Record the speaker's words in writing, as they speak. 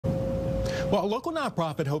Well, a local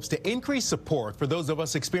nonprofit hopes to increase support for those of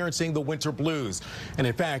us experiencing the winter blues. And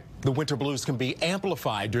in fact, the winter blues can be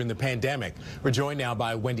amplified during the pandemic. We're joined now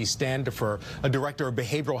by Wendy Standifer, a director of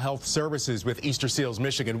behavioral health services with Easterseals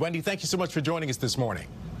Michigan. Wendy, thank you so much for joining us this morning.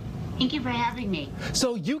 Thank you for having me.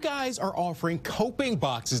 So you guys are offering coping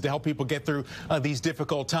boxes to help people get through these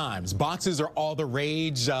difficult times. Boxes are all the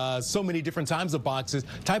rage, so many different types of boxes,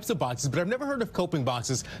 but I've never heard of coping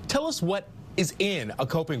boxes. Tell us what is in a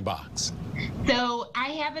coping box. So I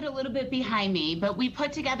have it a little bit behind me, but we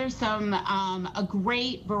put together a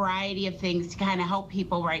great variety of things to kind of help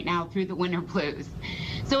people right now through the winter blues.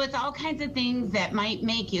 So it's all kinds of things that might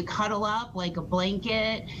make you cuddle up like a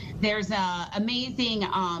blanket. There's a amazing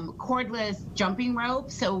cordless jumping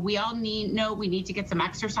rope. So we all know we need to get some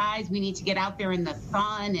exercise. We need to get out there in the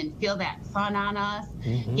sun and feel that sun on us.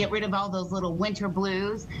 Get rid of all those little winter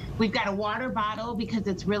blues. We've got a water bottle because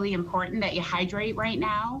it's really important that you hydrate right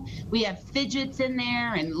now. We have fidgets in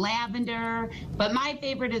there and lavender, but my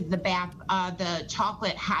favorite is the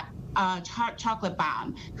chocolate chocolate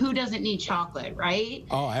bomb. Who doesn't need chocolate, right?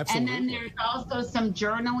 Oh, absolutely. And then there's also some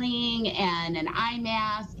journaling and an eye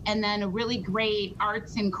mask, and then a really great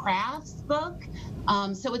arts and crafts book.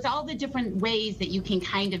 So it's all the different ways that you can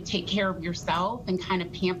kind of take care of yourself and kind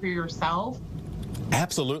of pamper yourself.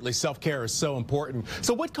 Absolutely. Self-care is so important.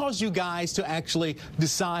 So what caused you guys to actually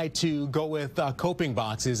decide to go with coping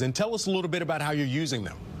boxes? And tell us a little bit about how you're using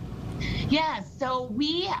them. Yes, so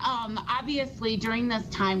we obviously during this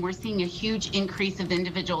time we're seeing a huge increase of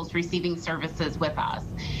individuals receiving services with us,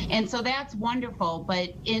 and so that's wonderful.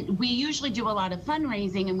 But we usually do a lot of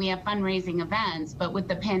fundraising and we have fundraising events, but with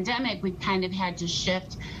the pandemic we've kind of had to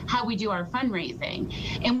shift how we do our fundraising.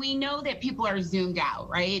 And we know that people are zoomed out,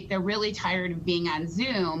 right? They're really tired of being on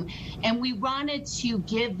Zoom, and we wanted to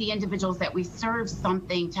give the individuals that we serve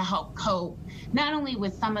something to help cope not only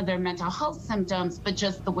with some of their mental health symptoms but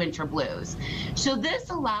just the winter blues. So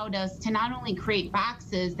this allowed us to not only create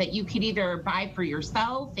boxes that you could either buy for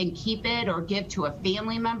yourself and keep it or give to a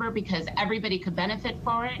family member because everybody could benefit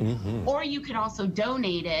for it, or you could also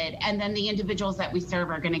donate it, and then the individuals that we serve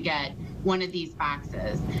are going to get one of these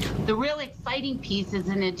boxes. The real exciting piece is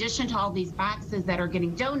in addition to all these boxes that are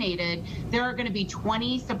getting donated, there are going to be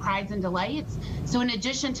 20 surprise and delights. So in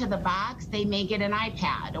addition to the box, they may get an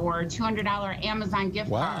iPad or a $200 Amazon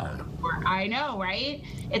gift card. I know, right?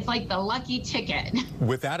 It's like the lucky ticket.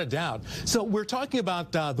 Without a doubt. So we're talking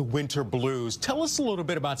about the winter blues. Tell us a little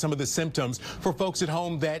bit about some of the symptoms for folks at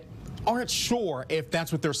home that aren't sure if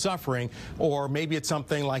that's what they're suffering, or maybe it's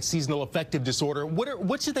something like seasonal affective disorder.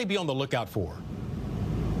 What should they be on the lookout for?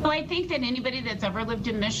 So I think that anybody that's ever lived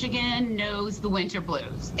in Michigan knows the winter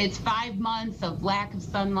blues. It's 5 months of lack of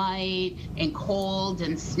sunlight and cold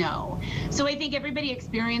and snow. So I think everybody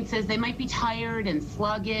experiences, they might be tired and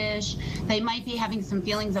sluggish. They might be having some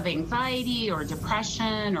feelings of anxiety or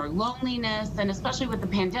depression or loneliness. And especially with the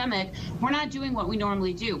pandemic, we're not doing what we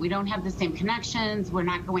normally do. We don't have the same connections. We're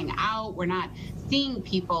not going out. We're not seeing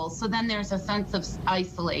people. So then there's a sense of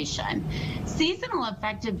isolation. Seasonal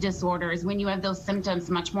affective disorder is when you have those symptoms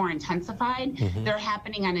much more intensified. They're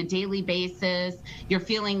happening on a daily basis. You're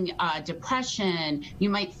feeling depression. You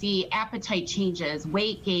might see appetite changes,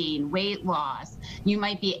 weight gain, weight loss. You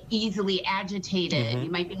might be easily agitated. You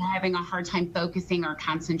might be having a hard time focusing or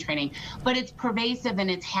concentrating. But it's pervasive and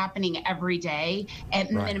it's happening every day at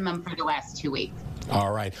minimum for the last 2 weeks.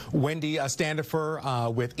 All right. Wendy Standifer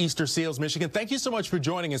with Easterseals Michigan, thank you so much for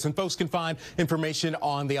joining us. And folks can find information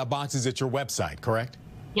on the boxes at your website, correct?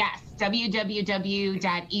 Yes,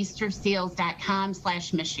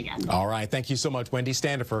 www.easterseals.com/Michigan. All right. Thank you so much, Wendy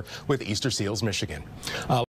Standifer with Easterseals Michigan.